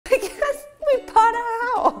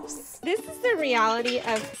the reality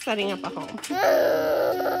of setting up a home.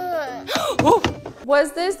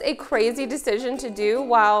 Was this a crazy decision to do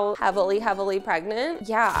while heavily pregnant?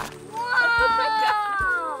 Yeah.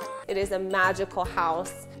 Whoa! It is a magical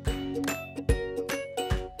house.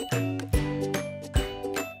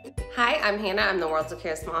 Hi, I'm Hannah. I'm the world's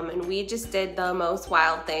luckiest mom, and we just did the most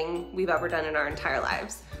wild thing we've ever done in our entire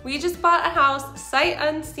lives. We just bought a house, sight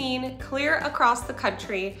unseen, clear across the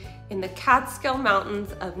country in the Catskill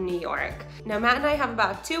Mountains of New York. Now, Matt and I have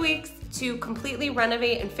about 2 weeks to completely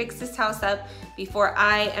renovate and fix this house up before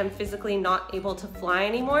I am physically not able to fly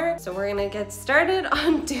anymore. So we're gonna get started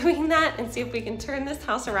on doing that and see if we can turn this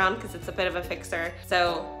house around because it's a bit of a fixer.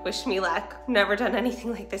 So wish me luck. Never done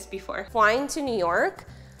anything like this before. Flying to New York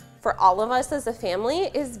for all of us as a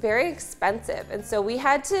family is very expensive. And so we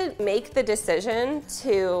had to make the decision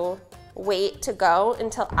to wait to go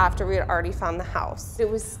until after we had already found the house. It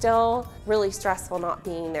was still really stressful not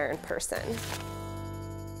being there in person.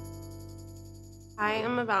 I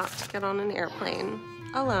am about to get on an airplane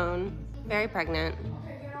alone, very pregnant,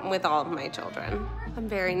 with all of my children. I'm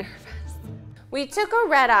very nervous. We took a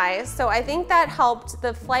red eye, so I think that helped.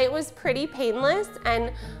 The flight was pretty painless,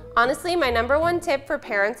 and honestly, my #1 tip for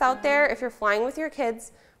parents out there, if you're flying with your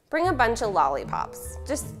kids, bring a bunch of lollipops.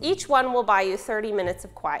 Just each one will buy you 30 minutes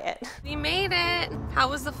of quiet. We made it. How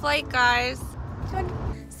was the flight, guys?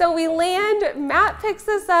 So we land, Matt picks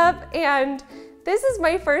us up, and this is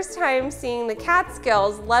my first time seeing the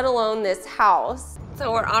Catskills, let alone this house.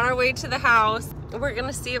 So we're on our way to the house. We're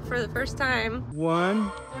gonna see it for the first time.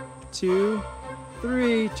 1, 2,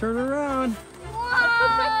 3, turn around.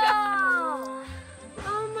 Whoa!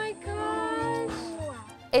 Oh my gosh.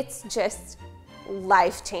 It's just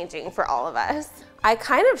life-changing for all of us. I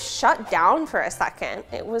kind of shut down for a second.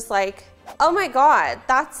 It was like, oh my God,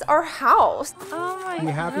 that's our house. Oh my You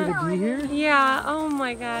happy to be here? Yeah, oh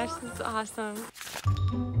my gosh, this is awesome.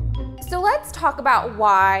 So let's talk about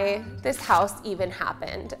why this house even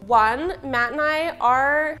happened. One, Matt and I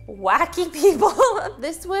are wacky people.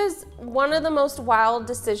 This was one of the most wild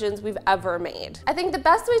decisions we've ever made. I think the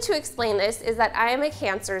best way to explain this is that I am a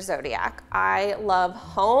Cancer zodiac. I love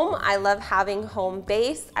home. I love having home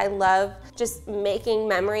base. I love just making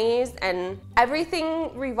memories and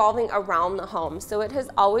everything revolving around the home. So it has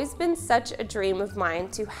always been such a dream of mine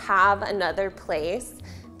to have another place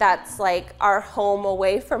that's like our home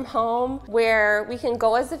away from home, where we can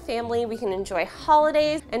go as a family, we can enjoy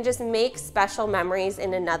holidays, and just make special memories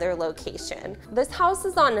in another location. This house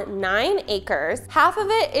is on 9 acres. Half of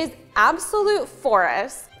it is absolute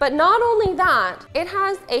forest, but not only that, it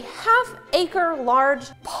has a half-acre large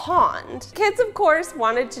pond. Kids, of course,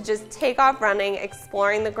 wanted to just take off running,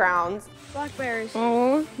 exploring the grounds. Blackberries.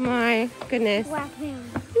 Oh my goodness. Blackberries.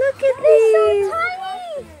 Look at They're these. so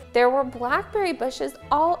tiny. There were blackberry bushes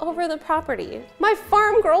all over the property. My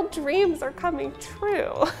farm girl dreams are coming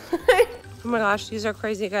true. Oh my gosh, these are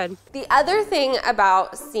crazy good. The other thing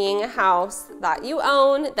about seeing a house that you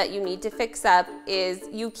own, that you need to fix up, is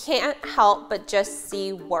you can't help but just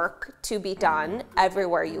see work to be done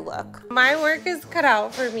everywhere you look. My work is cut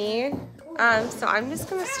out for me, so I'm just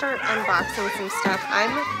gonna start unboxing some stuff.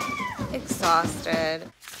 I'm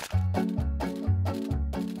exhausted.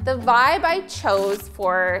 The vibe I chose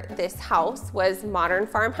for this house was modern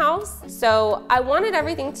farmhouse. So I wanted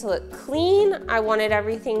everything to look clean. I wanted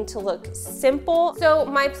everything to look simple. So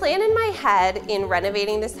my plan in my head in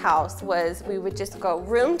renovating this house was we would just go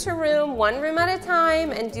room to room, one room at a time,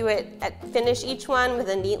 and finish each one with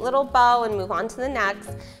a neat little bow and move on to the next.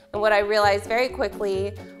 And what I realized very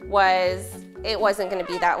quickly was it wasn't gonna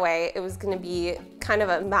be that way. It was gonna be kind of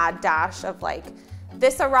a mad dash of like,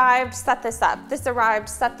 this arrived, set this up. This arrived,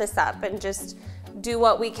 set this up, and just do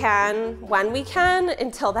what we can when we can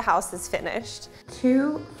until the house is finished.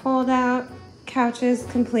 2 fold-out couches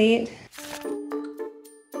complete.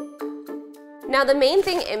 Now, the main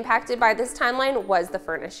thing impacted by this timeline was the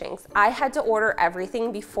furnishings. I had to order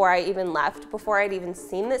everything before I even left, before I'd even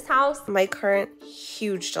seen this house. My current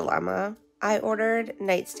huge dilemma, I ordered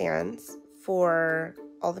nightstands for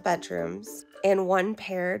all the bedrooms, and one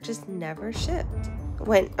pair just never shipped.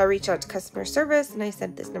 I reached out to customer service and I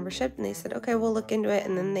said this never shipped, and they said, okay, we'll look into it.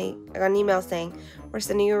 And then I got an email saying, we're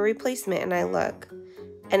sending you a replacement, and I look,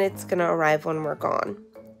 and it's gonna arrive when we're gone.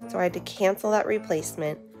 So I had to cancel that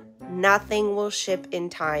replacement. Nothing will ship in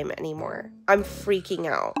time anymore. I'm freaking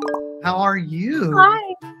out. How are you?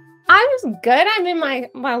 Hi. I'm good. I'm in my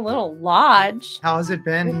little lodge. How has it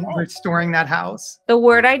been restoring that house? The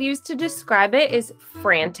word I'd use to describe it is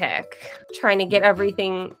frantic. trying to get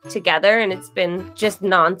everything together, and it's been just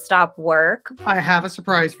nonstop work. I have a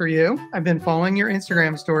surprise for you. I've been following your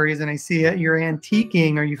Instagram stories and I see that you're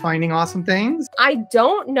antiquing. Are you finding awesome things? I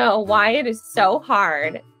don't know why it is so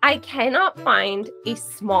hard. I cannot find a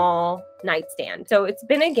small nightstand. So it's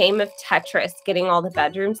been a game of Tetris getting all the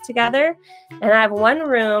bedrooms together. And I have one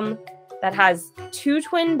room that has 2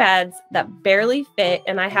 twin beds that barely fit,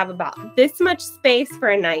 and I have about this much space for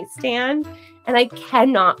a nightstand, and I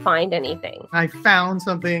cannot find anything. I found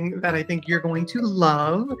something that I think you're going to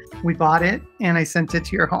love. We bought it and I sent it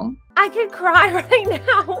to your home. I could cry right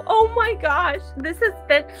now. Oh my gosh. This has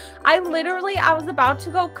been, I was about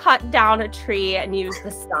to go cut down a tree and use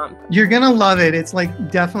the stump. You're gonna love it. It's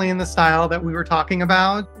like definitely in the style that we were talking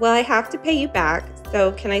about. Well, I have to pay you back.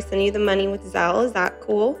 So can I send you the money with Zelle? Is that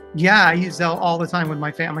cool? Yeah, I use Zelle all the time with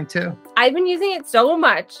my family too. I've been using it so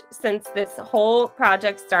much since this whole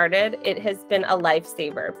project started. It has been a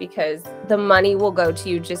lifesaver because the money will go to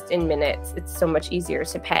you just in minutes. It's so much easier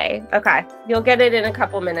to pay. Okay, you'll get it in a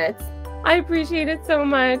couple minutes. I appreciate it so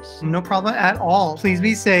much. No problem at all. Please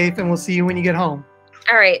be safe and we'll see you when you get home.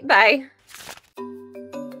 All right, bye.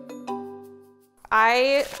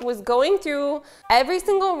 I was going through every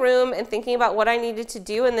single room and thinking about what I needed to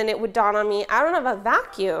do, and then it would dawn on me, I don't have a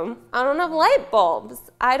vacuum. I don't have light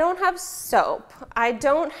bulbs. I don't have soap. I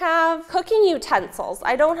don't have cooking utensils.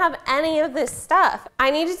 I don't have any of this stuff.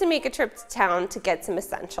 I needed to make a trip to town to get some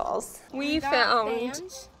essentials. We found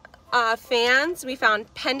fans. We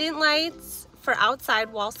found pendant lights for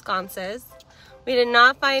outside wall sconces. We did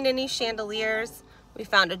not find any chandeliers. We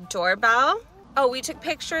found a doorbell. Oh, we took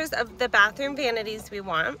pictures of the bathroom vanities we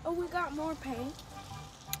want. Oh, we got more paint.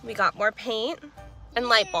 We got more paint and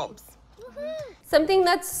light bulbs. Something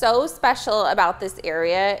that's so special about this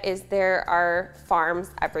area is there are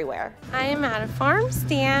farms everywhere. I am at a farm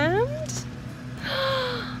stand.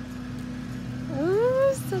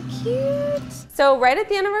 Ooh, so cute. So right at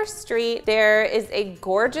the end of our street, there is a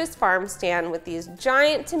gorgeous farm stand with these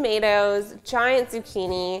giant tomatoes, giant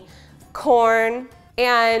zucchini, corn,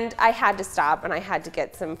 and I had to stop and I had to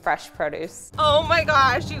get some fresh produce. Oh my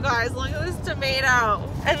gosh, you guys, look at this tomato.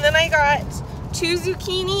 And then I got 2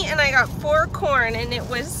 zucchini and I got 4 corn, and it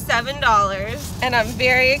was $7. And I'm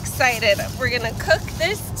very excited. We're gonna cook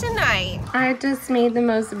this tonight. I just made the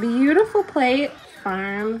most beautiful plate.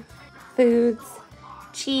 Farm, foods,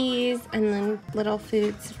 cheese, and then little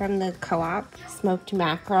foods from the co-op. Smoked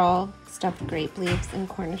mackerel, stuffed grape leaves, and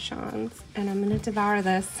cornichons. And I'm gonna devour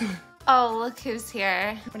this. Oh, look who's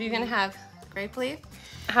here. What are you gonna have? Grape leaf?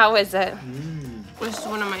 How is it? This is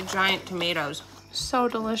one of my giant tomatoes. So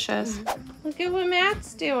delicious. Look at what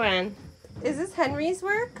Matt's doing. Is this Henry's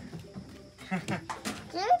work? Can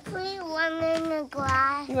you play one in the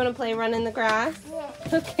glass? You wanna play run in the grass? Yeah.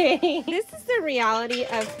 Okay. This is the reality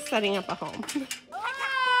of setting up a home.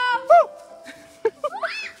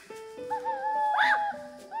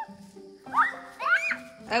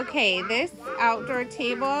 Okay, this outdoor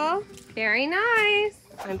table, very nice.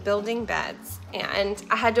 I'm building beds, and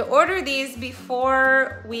I had to order these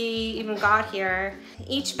before we even got here.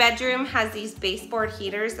 Each bedroom has these baseboard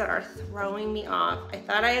heaters that are throwing me off. I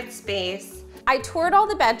thought I had space. I toured all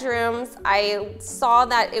the bedrooms. I saw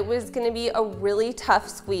that it was gonna be a really tough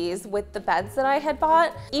squeeze with the beds that I had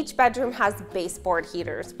bought. Each bedroom has baseboard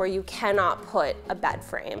heaters where you cannot put a bed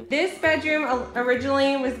frame. This bedroom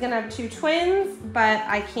originally was gonna have 2 twins, but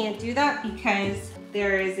I can't do that because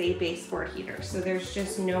there is a baseboard heater. So there's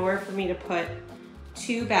just nowhere for me to put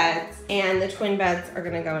 2 beds, and the twin beds are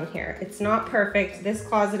gonna go in here. It's not perfect. This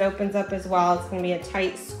closet opens up as well. It's gonna be a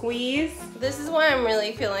tight squeeze. This is why I'm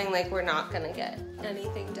really feeling like we're not gonna get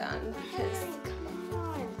anything done, because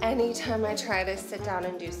anytime I try to sit down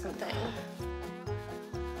and do something.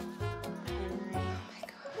 Oh my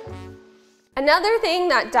God. Another thing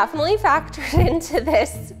that definitely factored into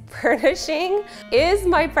this furnishing is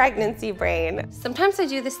my pregnancy brain. Sometimes I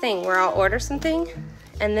do this thing where I'll order something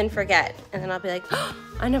and then forget. And then I'll be like, oh,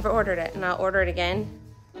 I never ordered it. And I'll order it again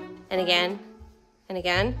and again and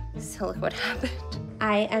again. So look what happened.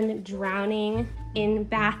 I am drowning in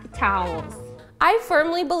bath towels. I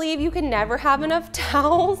firmly believe you can never have enough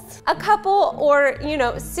towels. A couple or,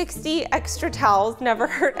 60 extra towels never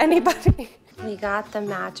hurt anybody. We got the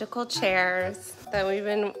magical chairs that we've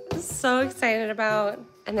been so excited about.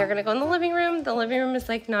 And they're gonna go in the living room. The living room is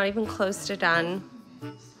like not even close to done.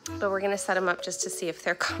 But we're gonna set them up just to see if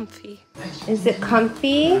they're comfy. Is it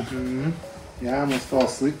comfy? Mm-hmm. Yeah, I almost fell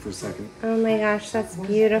asleep for a second. Oh my gosh, that's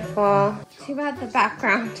beautiful. Too bad the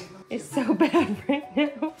background is so bad right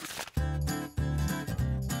now.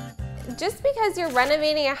 Just because you're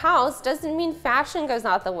renovating a house doesn't mean fashion goes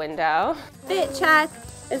out the window. Fit check.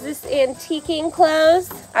 Is this antiquing clothes?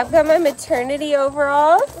 I've got my maternity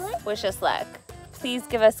overalls. Wish us luck. Please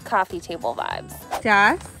give us coffee table vibes.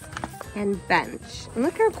 Desk and bench. And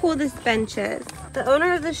look how cool this bench is. The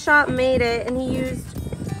owner of the shop made it and he used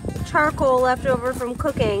charcoal left over from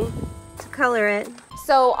cooking to color it.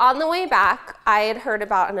 So on the way back, I had heard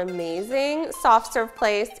about an amazing soft serve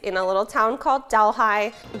place in a little town called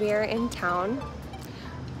Delhi. We're in town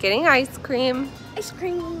getting ice cream. Ice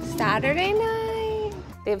cream. Saturday night.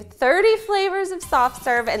 They have 30 flavors of soft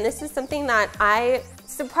serve, and this is something that I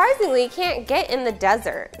surprisingly can't get in the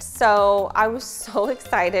desert. So I was so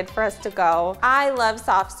excited for us to go. I love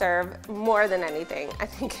soft serve more than anything. I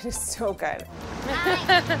think it is so good.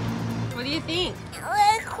 What do you think?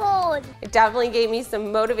 It's cold. It definitely gave me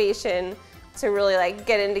some motivation to really like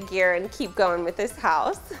get into gear and keep going with this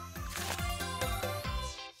house.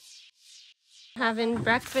 Having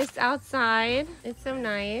breakfast outside. It's so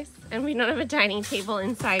nice. And we don't have a dining table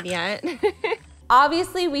inside yet.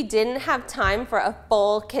 Obviously, we didn't have time for a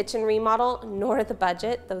full kitchen remodel, nor the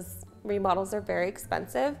budget. Those remodels are very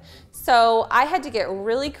expensive. So I had to get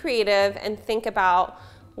really creative and think about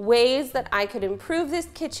ways that I could improve this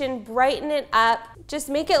kitchen, brighten it up, just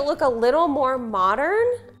make it look a little more modern.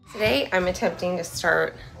 Today, I'm attempting to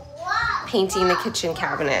start painting the kitchen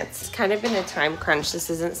cabinets. It's kind of been a time crunch. This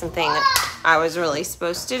isn't something that I was really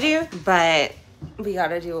supposed to do, but we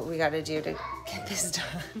gotta do what we gotta do to get this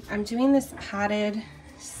done. I'm doing this padded,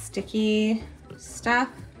 sticky stuff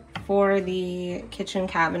for the kitchen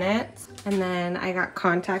cabinets. And then I got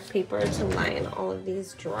contact paper to line all of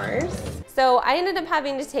these drawers. So I ended up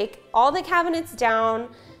having to take all the cabinets down.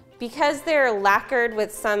 Because they're lacquered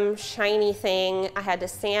with some shiny thing, I had to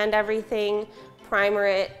sand everything, primer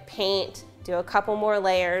it, paint, do a couple more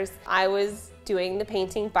layers. I was doing the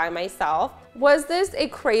painting by myself. Was this a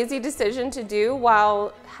crazy decision to do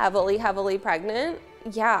while heavily pregnant?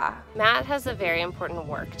 Yeah. Matt has a very important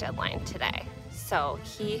work deadline today. So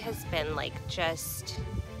he has been like just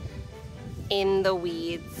in the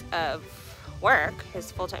weeds of work,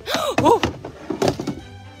 his full-time. Oh!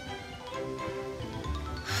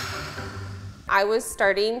 I was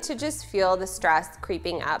starting to just feel the stress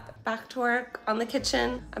creeping up. Back to work on the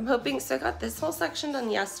kitchen. I'm hoping, so I got this whole section done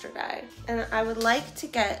yesterday, and I would like to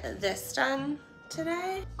get this done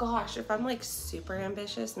today. Gosh, if I'm like super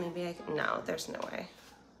ambitious, maybe I can, no, there's no way.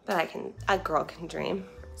 But a girl can dream.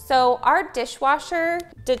 So our dishwasher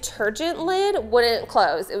detergent lid wouldn't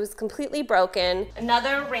close. It was completely broken.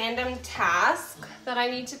 Another random task that I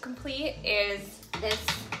need to complete is this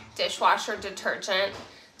dishwasher detergent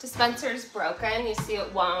dispenser's broken. You see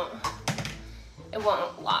it won't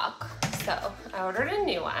lock. So I ordered a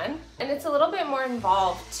new one, and it's a little bit more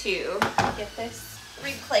involved to get this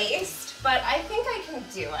replaced, but I think I can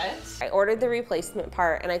do it. I ordered the replacement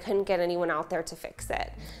part and I couldn't get anyone out there to fix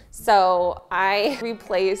it. So I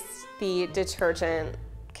replaced the detergent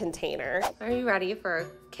container. Are you ready for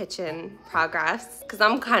kitchen progress? Because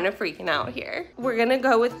I'm kind of freaking out here. We're gonna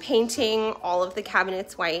go with painting all of the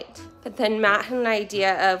cabinets white, but then Matt had an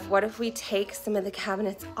idea of what if we take some of the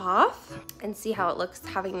cabinets off and see how it looks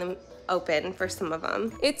having them open for some of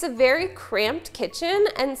them. It's a very cramped kitchen,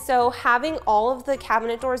 and so having all of the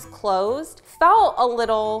cabinet doors closed felt a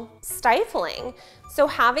little stifling. So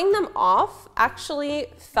having them off actually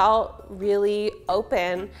felt really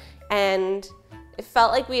open, and it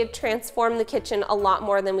felt like we had transformed the kitchen a lot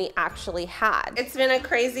more than we actually had. It's been a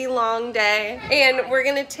crazy long day, and we're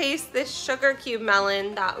gonna taste this sugar cube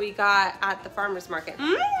melon that we got at the farmer's market.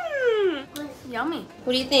 Mmm! It's yummy.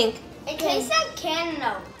 What do you think? It tastes like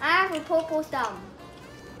cantaloupe. I have a purple thumb.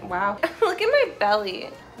 Wow. Look at my belly.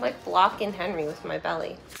 I'm like blocking Henry with my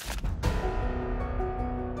belly.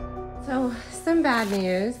 So, some bad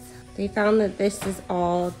news. They found that this is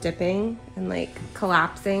all dipping and like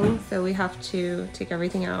collapsing, so we have to take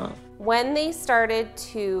everything out. When they started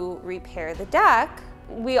to repair the deck,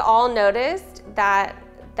 we all noticed that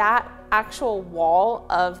that actual wall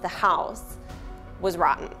of the house was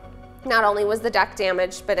rotten. Not only was the deck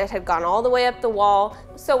damaged, but it had gone all the way up the wall.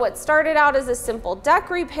 So what started out as a simple deck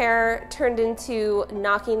repair turned into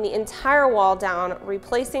knocking the entire wall down,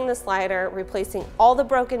 replacing the slider, replacing all the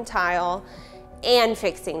broken tile, and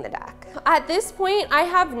fixing the deck. At this point, I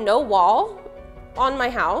have no wall on my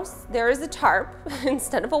house. There is a tarp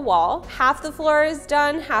instead of a wall. Half the floor is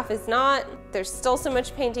done, half is not. There's still so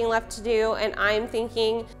much painting left to do, and I'm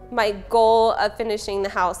thinking my goal of finishing the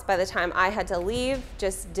house by the time I had to leave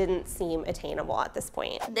just didn't seem attainable at this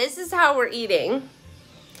point. This is how we're eating.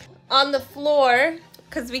 On the floor,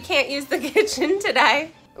 because we can't use the kitchen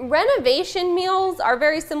today. Renovation meals are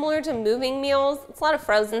very similar to moving meals. It's a lot of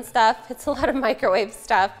frozen stuff. It's a lot of microwave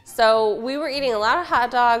stuff. So we were eating a lot of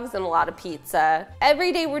hot dogs and a lot of pizza.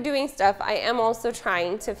 Every day we're doing stuff. I am also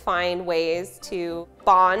trying to find ways to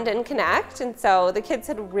bond and connect. And so the kids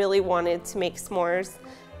had really wanted to make s'mores,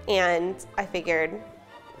 and I figured,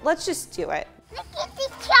 let's just do it. Look at the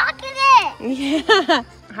chocolate! Yeah.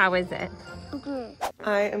 How is it? Good.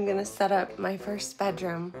 I am gonna set up my first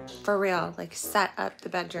bedroom. For real, like set up the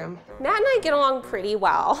bedroom. Matt and I get along pretty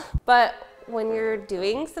well, but when you're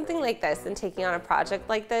doing something like this and taking on a project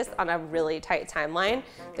like this on a really tight timeline,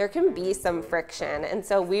 there can be some friction. And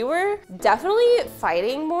so we were definitely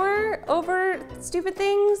fighting more over stupid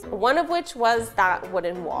things, one of which was that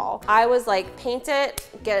wooden wall. I was like, paint it,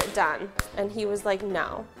 get it done. And he was like,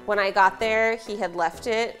 no. When I got there, he had left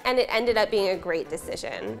it, and it ended up being a great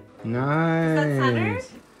decision. Nice. Is that centered?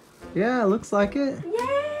 Yeah, looks like it.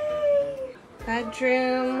 Yay!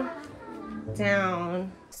 Bedroom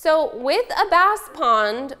down. So with a bass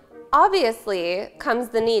pond, obviously comes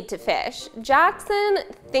the need to fish. Jackson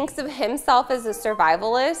thinks of himself as a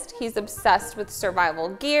survivalist. He's obsessed with survival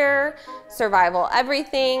gear, survival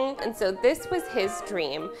everything, and so this was his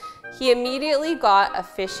dream. He immediately got a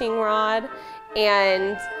fishing rod,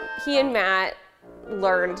 and he and Matt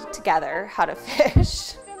learned together how to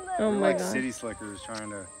fish. Oh my god. City slickers trying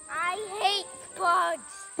to. I hate sponge.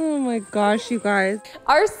 Oh my gosh, you guys.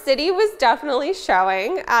 Our city was definitely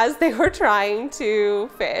showing as they were trying to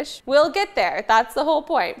fish. We'll get there. That's the whole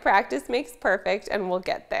point. Practice makes perfect, and we'll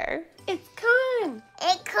get there. It's coming.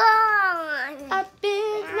 It's corn. A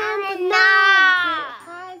big number Banana.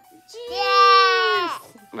 Yeah.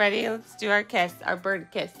 Ready? Let's do our kiss, our bird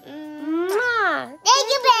kiss. Mwah. Thank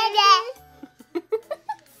you, baby.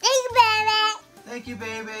 Thank you, baby. Thank you,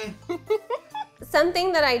 baby.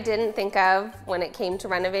 Something that I didn't think of when it came to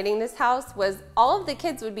renovating this house was all of the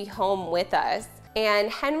kids would be home with us, and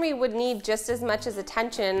Henry would need just as much as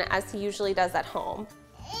attention as he usually does at home.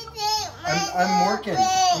 I'm working.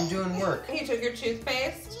 I'm doing work. You took your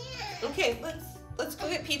toothpaste? Okay, let's go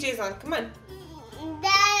get PJs on. Come on.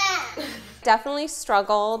 Dada. Definitely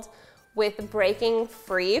struggled with breaking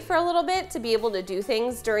free for a little bit to be able to do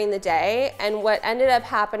things during the day, and what ended up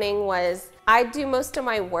happening was I'd do most of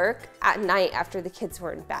my work at night after the kids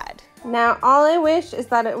were in bed. Now, all I wish is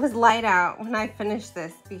that it was light out when I finish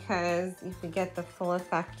this, because you could get the full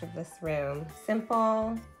effect of this room.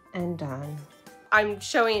 Simple and done. I'm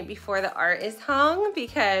showing it before the art is hung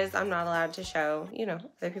because I'm not allowed to show, you know,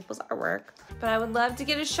 other people's artwork. But I would love to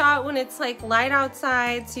get a shot when it's like light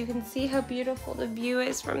outside so you can see how beautiful the view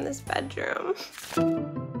is from this bedroom.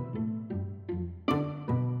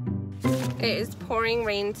 It is pouring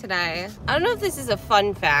rain today. I don't know if this is a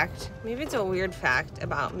fun fact. Maybe it's a weird fact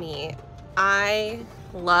about me. I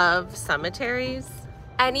love cemeteries.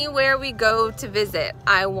 Anywhere we go to visit,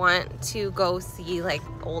 I want to go see like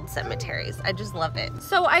old cemeteries. I just love it.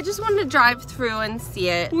 So I just wanted to drive through and see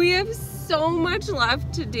it. We have so much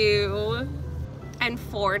left to do and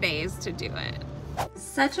 4 days to do it.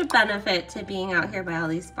 Such a benefit to being out here by all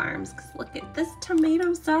these farms, because look at this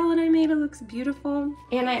tomato salad I made. It looks beautiful.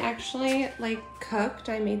 And I actually like cooked.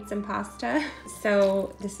 I made some pasta.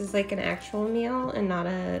 So this is like an actual meal and not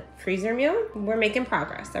a freezer meal. We're making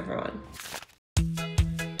progress, everyone.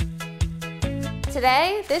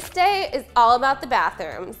 Today, this day is all about the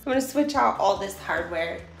bathrooms. I'm gonna switch out all this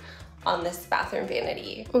hardware on this bathroom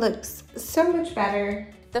vanity. Looks so much better.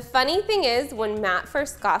 The funny thing is, when Matt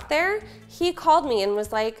first got there, he called me and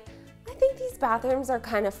was like, I think these bathrooms are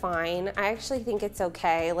kind of fine. I actually think it's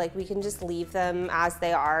okay. Like, we can just leave them as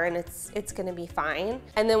they are and it's gonna be fine.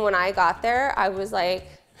 And then when I got there, I was like,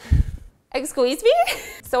 excuse me?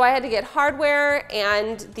 So I had to get hardware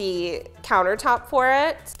and the countertop for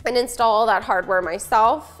it and install all that hardware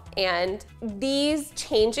myself. And these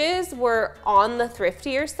changes were on the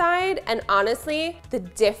thriftier side, and honestly, the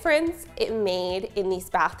difference it made in these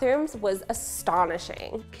bathrooms was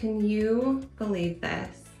astonishing. Can you believe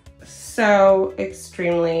this? So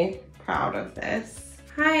extremely proud of this.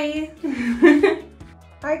 Hi.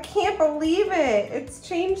 I can't believe it. It's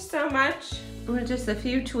changed so much with just a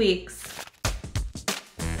few tweaks.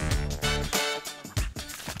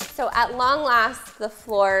 So at long last, the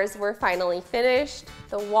floors were finally finished,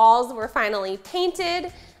 the walls were finally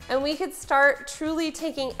painted, and we could start truly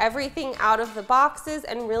taking everything out of the boxes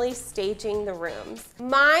and really staging the rooms.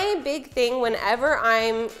 My big thing whenever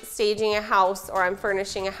I'm staging a house or I'm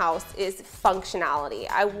furnishing a house is functionality.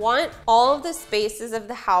 I want all of the spaces of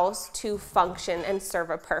the house to function and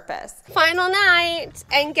serve a purpose. Final night,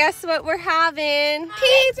 and guess what we're having?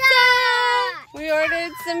 Pizza! We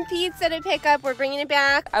ordered some pizza to pick up. We're bringing it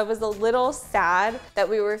back. I was a little sad that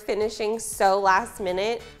we were finishing so last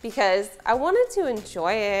minute because I wanted to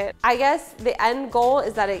enjoy it. I guess the end goal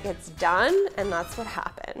is that it gets done, and that's what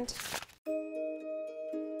happened.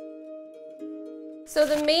 So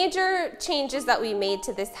the major changes that we made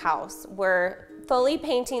to this house were fully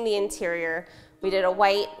painting the interior. We did a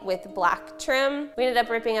white with black trim. We ended up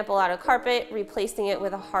ripping up a lot of carpet, replacing it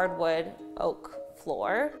with a hardwood oak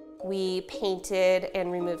floor. We painted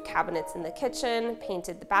and removed cabinets in the kitchen,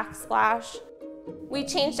 painted the backsplash. We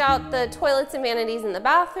changed out the toilets and vanities in the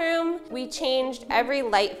bathroom. We changed every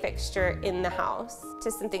light fixture in the house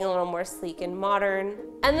to something a little more sleek and modern.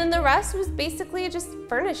 And then the rest was basically just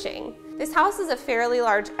furnishing. This house is a fairly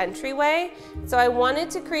large entryway, so I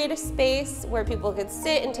wanted to create a space where people could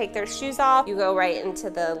sit and take their shoes off. You go right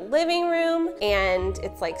into the living room, and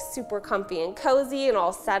it's like super comfy and cozy and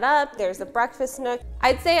all set up. There's a breakfast nook.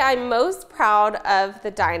 I'd say I'm most proud of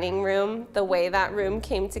the dining room, the way that room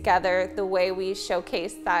came together, the way we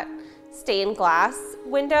showcased that stained glass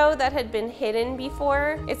window that had been hidden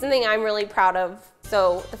before. It's something I'm really proud of.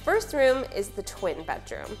 So the first room is the twin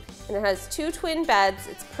bedroom, and it has 2 twin beds.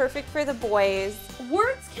 It's perfect for the boys.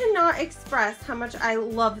 Words cannot express how much I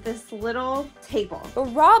love this little table. But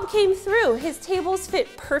Rob came through. His tables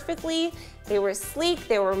fit perfectly. They were sleek,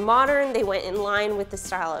 they were modern, they went in line with the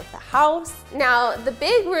style of the house. Now, the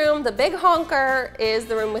big room, the big honker, is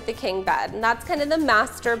the room with the king bed, and that's kind of the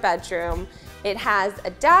master bedroom. It has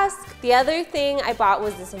a desk. The other thing I bought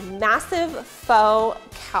was this massive faux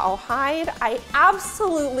cowhide. I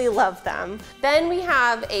absolutely love them. Then we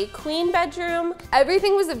have a queen bedroom.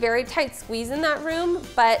 Everything was a very tight squeeze in that room,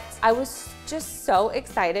 but I was just so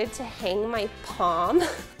excited to hang my palm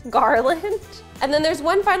garland. And then there's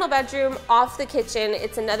one final bedroom off the kitchen.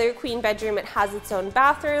 It's another queen bedroom. It has its own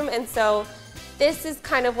bathroom, and so this is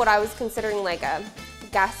kind of what I was considering like a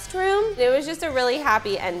guest room. It was just a really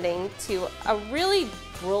happy ending to a really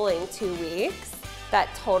grueling 2 weeks that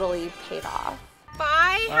totally paid off.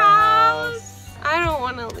 Bye, house! I don't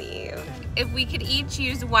want to leave. If we could each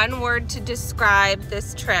use one word to describe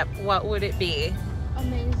this trip, what would it be?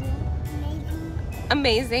 Amazing.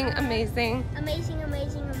 Amazing, amazing. Amazing,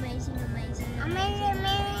 amazing, amazing, amazing. Amazing,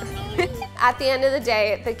 amazing. At the end of the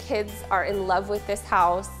day, the kids are in love with this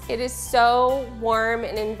house. It is so warm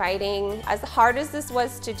and inviting. As hard as this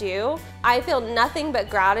was to do, I feel nothing but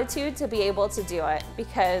gratitude to be able to do it,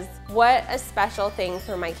 because what a special thing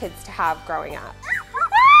for my kids to have growing up.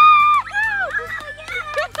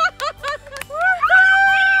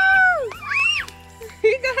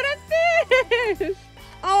 You got a fish!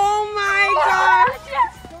 Oh my gosh!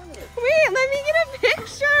 Wait, let me get a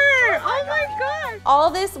picture! Oh my gosh! All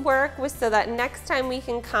this work was so that next time we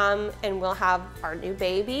can come and we'll have our new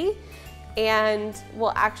baby, and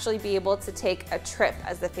we'll actually be able to take a trip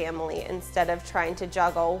as a family instead of trying to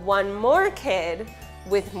juggle one more kid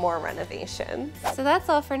with more renovations. So that's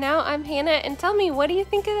all for now. I'm Hannah, and tell me, what do you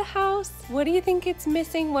think of the house? What do you think it's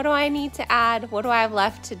missing? What do I need to add? What do I have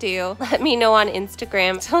left to do? Let me know on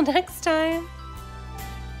Instagram. Till next time.